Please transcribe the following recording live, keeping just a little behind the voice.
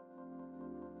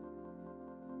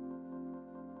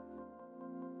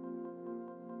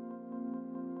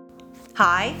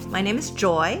Hi, my name is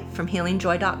Joy from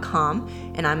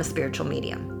healingjoy.com, and I'm a spiritual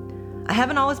medium. I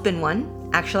haven't always been one.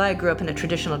 Actually, I grew up in a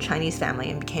traditional Chinese family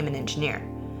and became an engineer.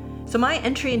 So my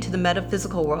entry into the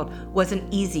metaphysical world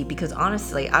wasn't easy because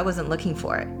honestly, I wasn't looking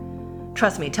for it.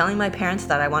 Trust me, telling my parents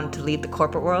that I wanted to leave the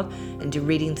corporate world and do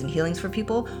readings and healings for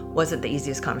people wasn't the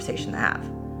easiest conversation to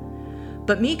have.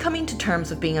 But me coming to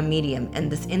terms with being a medium in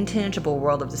this intangible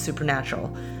world of the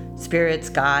supernatural, spirits,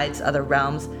 guides, other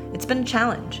realms, it's been a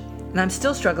challenge. And I'm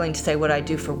still struggling to say what I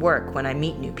do for work when I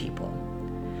meet new people.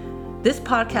 This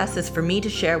podcast is for me to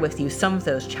share with you some of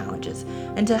those challenges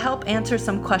and to help answer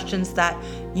some questions that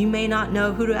you may not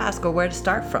know who to ask or where to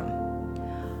start from.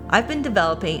 I've been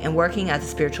developing and working as a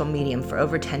spiritual medium for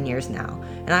over 10 years now,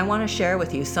 and I want to share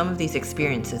with you some of these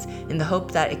experiences in the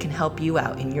hope that it can help you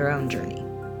out in your own journey.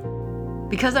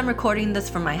 Because I'm recording this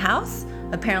from my house,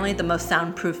 apparently the most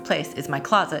soundproof place is my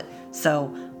closet,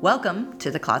 so welcome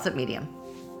to the Closet Medium.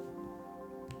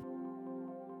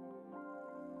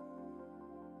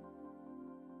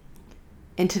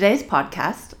 In today's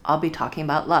podcast, I'll be talking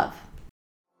about love.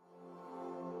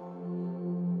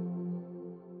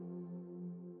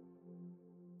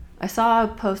 I saw a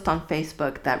post on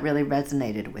Facebook that really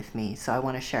resonated with me, so I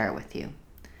want to share it with you.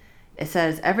 It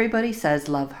says, everybody says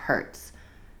love hurts,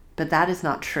 but that is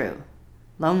not true.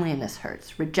 Loneliness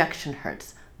hurts, rejection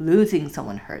hurts, losing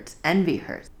someone hurts, envy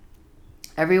hurts.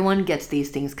 Everyone gets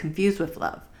these things confused with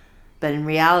love, but in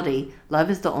reality, love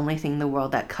is the only thing in the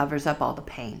world that covers up all the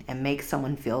pain and makes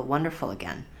someone feel wonderful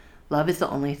again. Love is the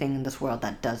only thing in this world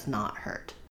that does not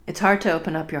hurt. It's hard to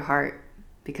open up your heart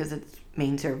because it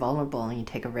means you're vulnerable and you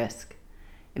take a risk.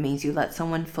 It means you let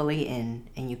someone fully in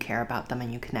and you care about them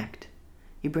and you connect.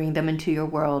 You bring them into your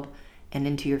world and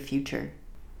into your future.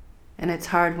 And it's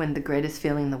hard when the greatest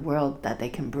feeling in the world that they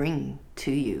can bring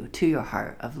to you, to your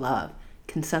heart of love,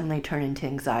 can suddenly turn into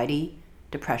anxiety,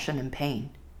 depression, and pain.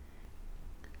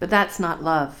 But that's not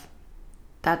love.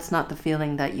 That's not the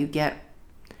feeling that you get.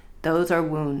 Those are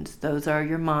wounds. Those are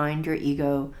your mind, your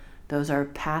ego. Those are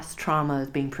past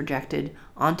traumas being projected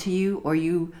onto you or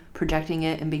you projecting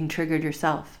it and being triggered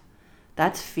yourself.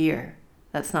 That's fear.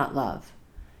 That's not love.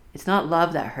 It's not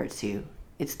love that hurts you.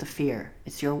 It's the fear.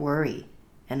 It's your worry.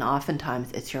 And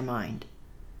oftentimes it's your mind.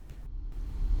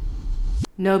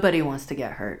 Nobody wants to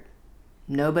get hurt.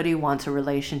 Nobody wants a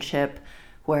relationship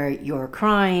where you're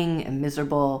crying and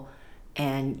miserable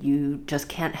and you just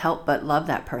can't help but love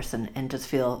that person and just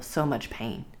feel so much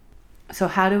pain. So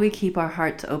how do we keep our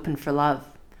hearts open for love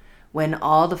when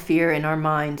all the fear in our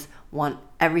minds want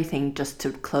everything just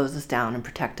to close us down and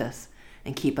protect us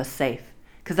and keep us safe?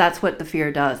 Because that's what the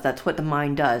fear does. That's what the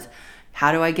mind does.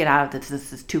 How do I get out of this?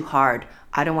 This is too hard.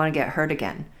 I don't want to get hurt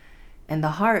again. And the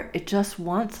heart, it just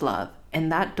wants love.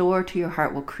 And that door to your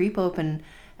heart will creep open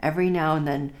every now and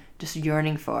then, just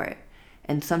yearning for it.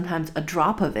 And sometimes a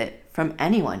drop of it from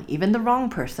anyone, even the wrong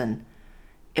person,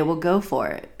 it will go for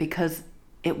it because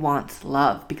it wants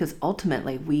love, because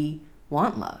ultimately we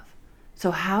want love.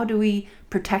 So how do we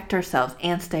protect ourselves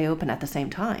and stay open at the same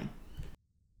time?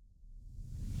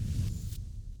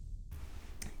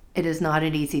 It is not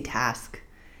an easy task.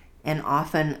 And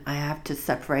often I have to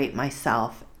separate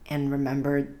myself and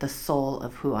remember the soul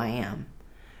of who I am.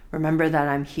 Remember that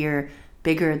I'm here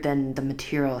bigger than the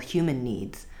material human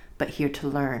needs, but here to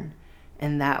learn.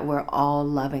 And that we're all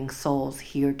loving souls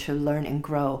here to learn and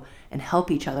grow and help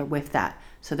each other with that.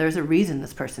 So there's a reason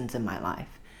this person's in my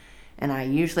life. And I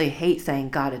usually hate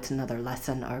saying, God, it's another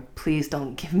lesson, or please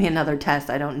don't give me another test.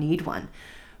 I don't need one.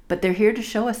 But they're here to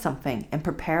show us something and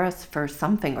prepare us for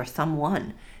something or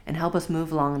someone and help us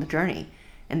move along the journey.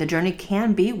 And the journey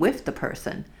can be with the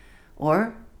person,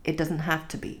 or it doesn't have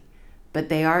to be. But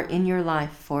they are in your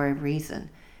life for a reason.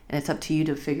 And it's up to you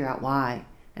to figure out why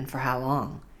and for how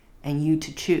long, and you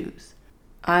to choose.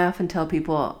 I often tell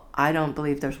people I don't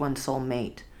believe there's one soul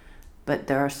mate, but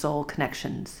there are soul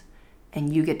connections,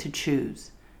 and you get to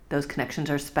choose. Those connections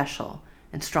are special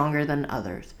and stronger than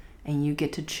others, and you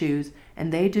get to choose,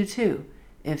 and they do too,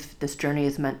 if this journey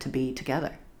is meant to be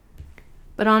together.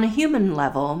 But on a human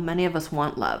level, many of us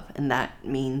want love, and that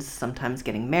means sometimes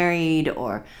getting married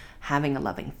or having a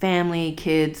loving family,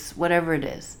 kids, whatever it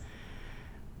is.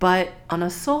 But on a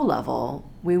soul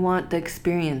level, we want the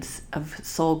experience of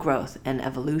soul growth and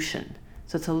evolution.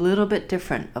 So it's a little bit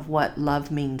different of what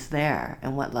love means there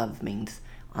and what love means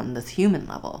on this human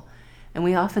level. And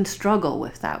we often struggle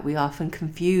with that. We often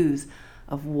confuse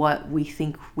of what we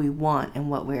think we want and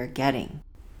what we're getting.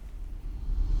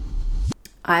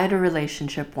 I had a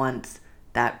relationship once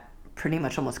that pretty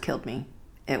much almost killed me.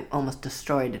 It almost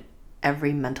destroyed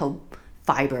every mental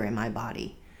fiber in my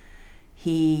body.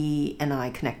 He and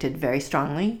I connected very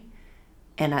strongly,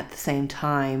 And at the same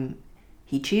time,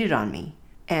 he cheated on me.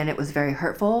 And it was very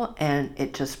hurtful, and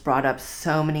it just brought up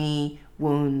so many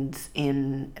wounds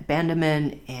in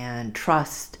abandonment and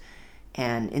trust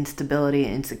and instability,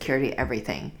 insecurity,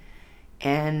 everything.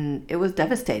 And it was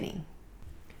devastating.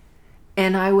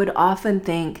 And I would often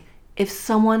think, if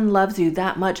someone loves you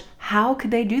that much, how could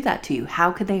they do that to you?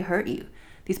 How could they hurt you?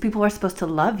 These people are supposed to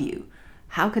love you.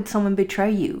 How could someone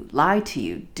betray you, lie to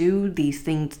you, do these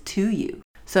things to you?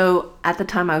 So at the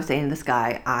time I was dating this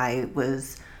guy, I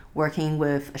was working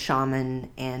with a shaman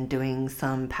and doing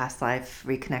some past life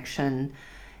reconnection.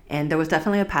 And there was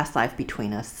definitely a past life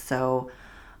between us. So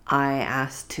I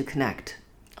asked to connect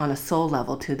on a soul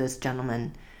level to this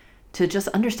gentleman to just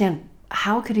understand,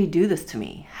 how could he do this to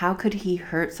me? How could he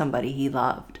hurt somebody he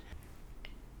loved?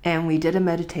 And we did a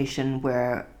meditation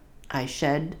where I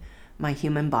shed my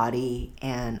human body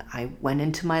and I went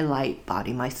into my light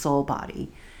body, my soul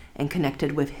body, and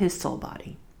connected with his soul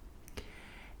body.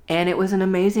 And it was an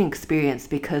amazing experience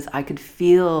because I could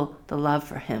feel the love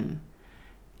for him.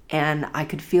 And I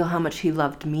could feel how much he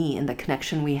loved me, and the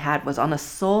connection we had was on a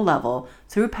soul level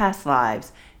through past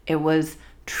lives. It was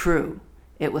true.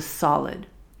 It was solid.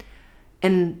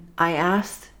 And I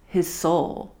asked his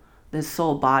soul, this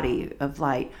soul body of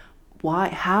light,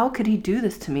 how could he do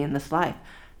this to me in this life?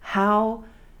 How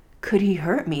could he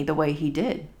hurt me the way he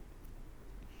did?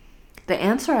 The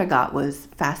answer I got was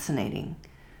fascinating,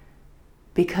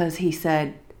 because he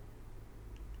said,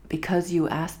 because you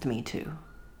asked me to.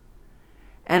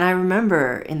 And I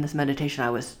remember in this meditation, I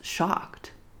was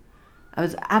shocked. I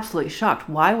was absolutely shocked.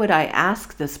 Why would I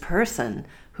ask this person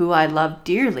who I loved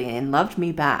dearly and loved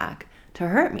me back to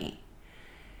hurt me?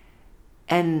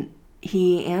 And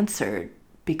he answered,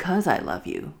 because I love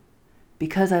you.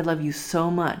 Because I love you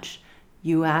so much,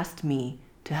 you asked me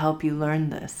to help you learn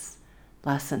this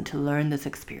lesson, to learn this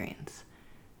experience.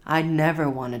 I never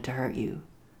wanted to hurt you,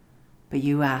 but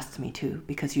you asked me to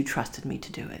because you trusted me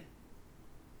to do it.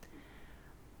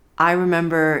 I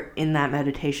remember in that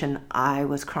meditation, I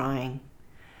was crying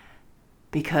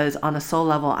because on a soul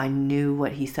level, I knew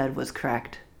what he said was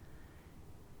correct.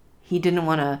 He didn't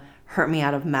want to hurt me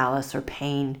out of malice or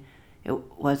pain. It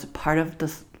was part of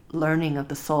the learning of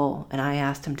the soul, and I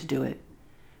asked him to do it.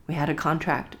 We had a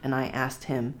contract, and I asked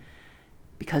him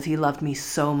because he loved me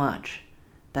so much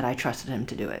that I trusted him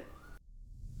to do it.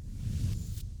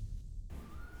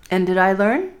 And did I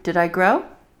learn? Did I grow?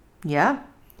 Yeah.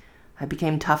 I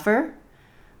became tougher.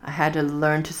 I had to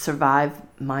learn to survive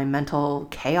my mental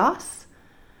chaos.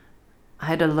 I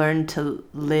had to learn to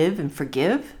live and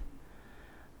forgive.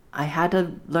 I had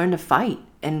to learn to fight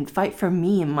and fight for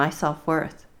me and my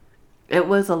self-worth. It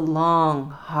was a long,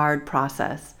 hard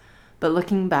process. But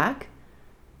looking back,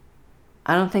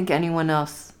 I don't think anyone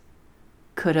else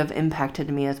could have impacted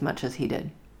me as much as he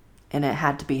did. And it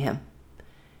had to be him.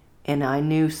 And I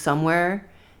knew somewhere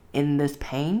in this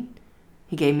pain,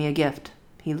 he gave me a gift.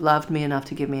 He loved me enough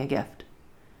to give me a gift.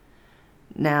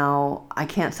 Now, I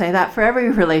can't say that for every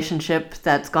relationship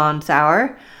that's gone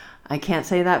sour. I can't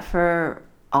say that for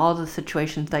all the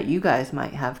situations that you guys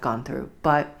might have gone through.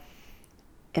 But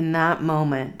in that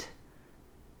moment,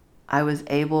 I was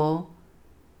able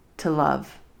to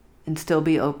love and still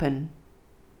be open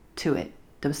to it,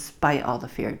 despite all the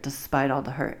fear, despite all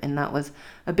the hurt. And that was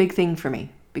a big thing for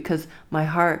me because my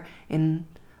heart in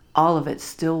all of it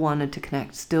still wanted to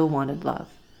connect, still wanted love.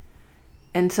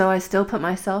 And so I still put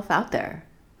myself out there,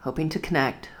 hoping to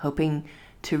connect, hoping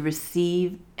to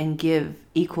receive and give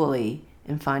equally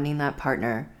in finding that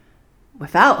partner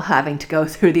without having to go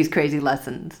through these crazy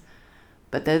lessons.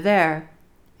 But they're there,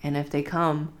 and if they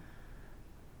come,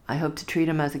 I hope to treat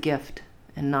them as a gift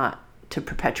and not to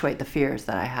perpetuate the fears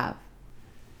that I have.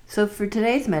 So for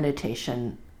today's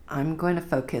meditation, I'm going to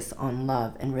focus on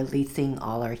love and releasing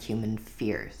all our human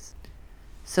fears.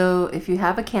 So if you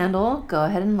have a candle, go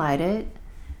ahead and light it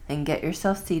and get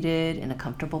yourself seated in a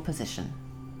comfortable position.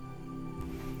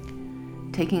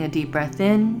 Taking a deep breath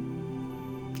in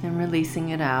and releasing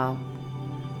it out,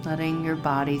 letting your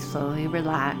body slowly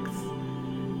relax,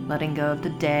 letting go of the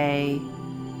day,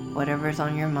 whatever's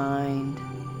on your mind,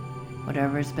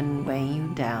 whatever's been weighing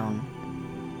you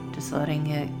down, just letting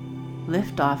it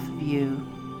lift off of you.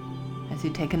 As you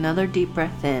take another deep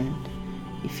breath in,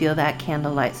 you feel that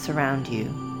candlelight surround you.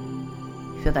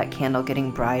 You feel that candle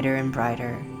getting brighter and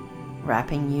brighter,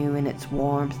 wrapping you in its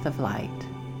warmth of light.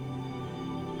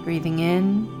 Breathing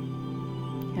in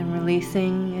and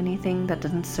releasing anything that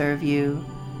doesn't serve you,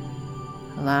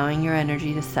 allowing your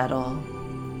energy to settle,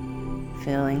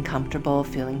 feeling comfortable,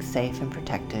 feeling safe and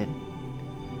protected.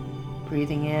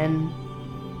 Breathing in,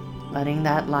 letting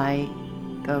that light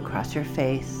go across your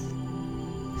face,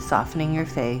 softening your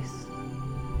face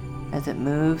as it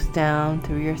moves down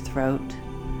through your throat,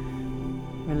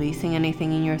 releasing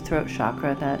anything in your throat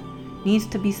chakra that needs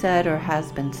to be said or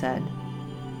has been said,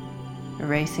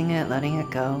 erasing it, letting it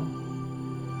go,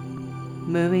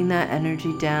 moving that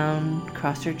energy down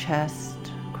across your chest,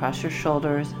 across your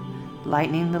shoulders,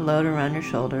 lightening the load around your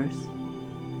shoulders,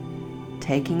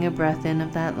 taking a breath in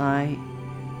of that light,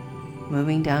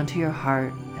 moving down to your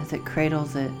heart as it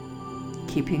cradles it,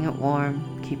 keeping it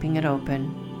warm, keeping it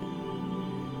open,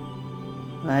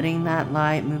 letting that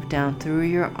light move down through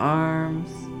your arms,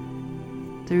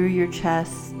 through your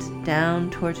chest, down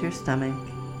towards your stomach,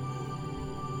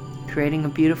 creating a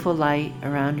beautiful light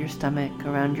around your stomach,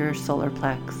 around your solar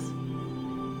plex,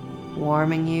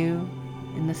 warming you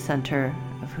in the center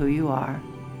of who you are.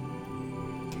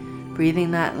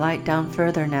 Breathing that light down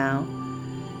further now,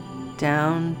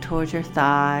 down towards your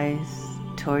thighs,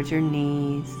 towards your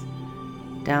knees,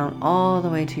 down all the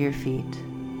way to your feet.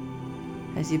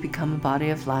 As you become a body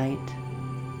of light,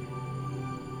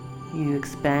 you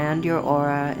expand your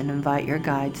aura and invite your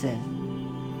guides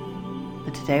in.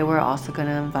 But today we're also going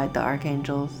to invite the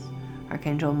archangels,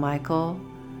 Archangel Michael,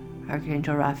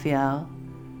 Archangel Raphael,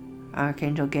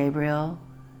 Archangel Gabriel,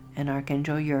 and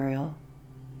Archangel Uriel.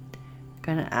 We're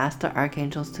going to ask the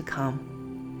archangels to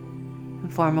come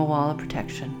and form a wall of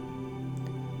protection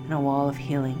and a wall of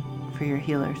healing for your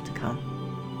healers to come.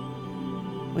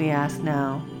 We ask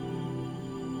now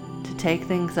to take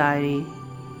the anxiety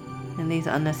and these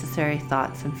unnecessary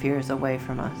thoughts and fears away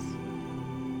from us,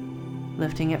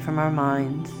 lifting it from our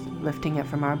minds, lifting it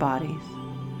from our bodies.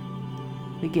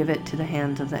 We give it to the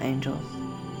hands of the angels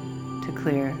to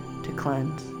clear, to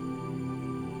cleanse.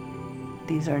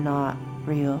 These are not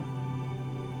real.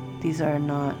 These are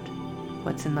not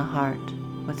what's in the heart,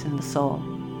 what's in the soul.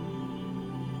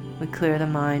 We clear the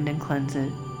mind and cleanse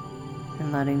it,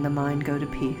 and letting the mind go to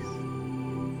peace.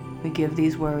 We give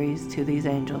these worries to these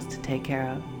angels to take care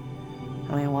of,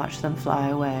 and we watch them fly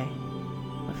away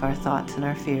with our thoughts and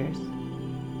our fears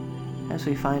as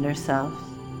we find ourselves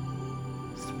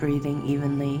breathing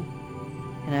evenly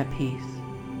and at peace.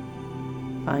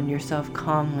 Find yourself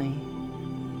calmly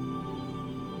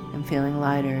and feeling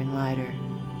lighter and lighter.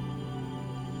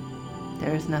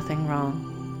 There is nothing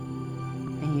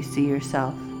wrong, and you see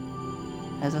yourself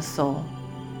as a soul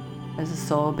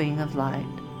being of light,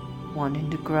 wanting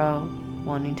to grow,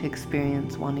 wanting to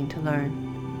experience, wanting to learn.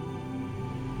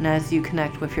 And as you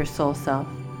connect with your soul self,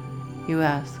 you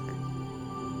ask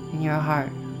in your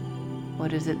heart,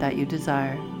 what is it that you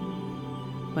desire?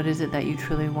 What is it that you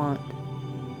truly want?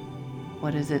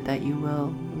 What is it that you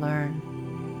will learn?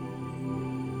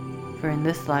 For in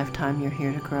this lifetime, you're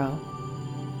here to grow.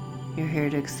 You're here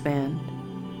to expand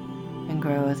and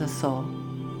grow as a soul.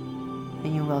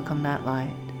 And you welcome that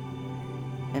light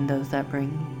and those that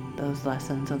bring those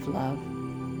lessons of love,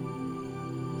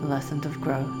 the lessons of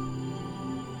growth,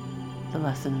 the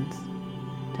lessons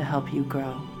to help you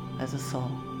grow as a soul.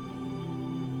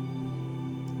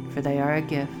 For they are a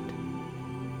gift,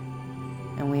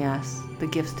 and we ask the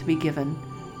gifts to be given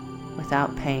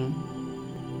without pain.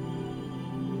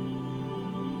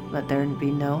 Let there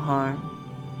be no harm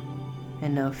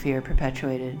and no fear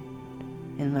perpetuated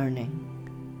in learning,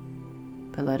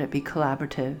 but let it be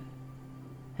collaborative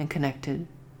and connected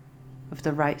with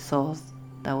the right souls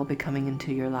that will be coming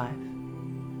into your life.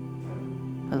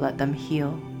 But let them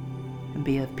heal and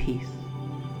be of peace.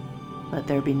 Let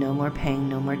there be no more pain,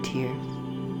 no more tears,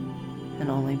 and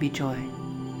only be joy.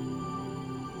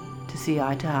 To see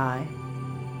eye to eye,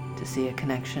 to see a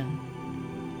connection,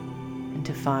 and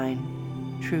to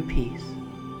find true peace.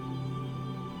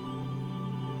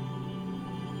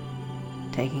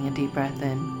 Taking a deep breath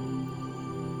in,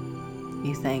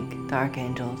 you thank the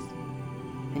archangels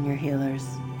and your healers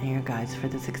and your guides for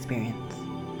this experience.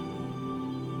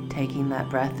 Taking that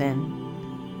breath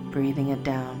in, breathing it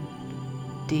down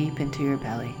deep into your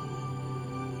belly.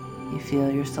 You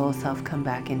feel your soul self come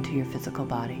back into your physical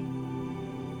body.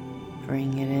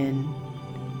 Bring it in,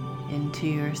 into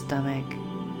your stomach.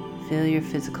 Feel your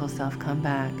physical self come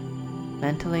back,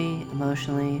 mentally,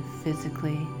 emotionally,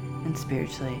 physically, and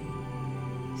spiritually.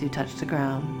 As you touch the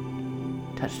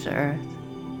ground, touch the earth,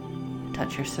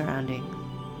 touch your surroundings,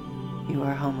 you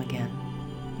are home again.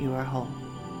 You are whole.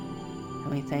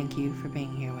 And we thank you for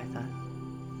being here with us.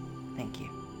 Thank you.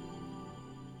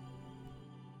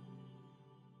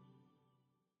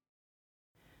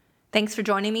 Thanks for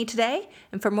joining me today,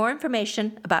 and for more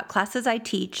information about classes I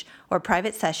teach or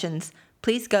private sessions,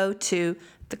 please go to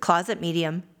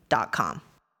theclosetmedium.com.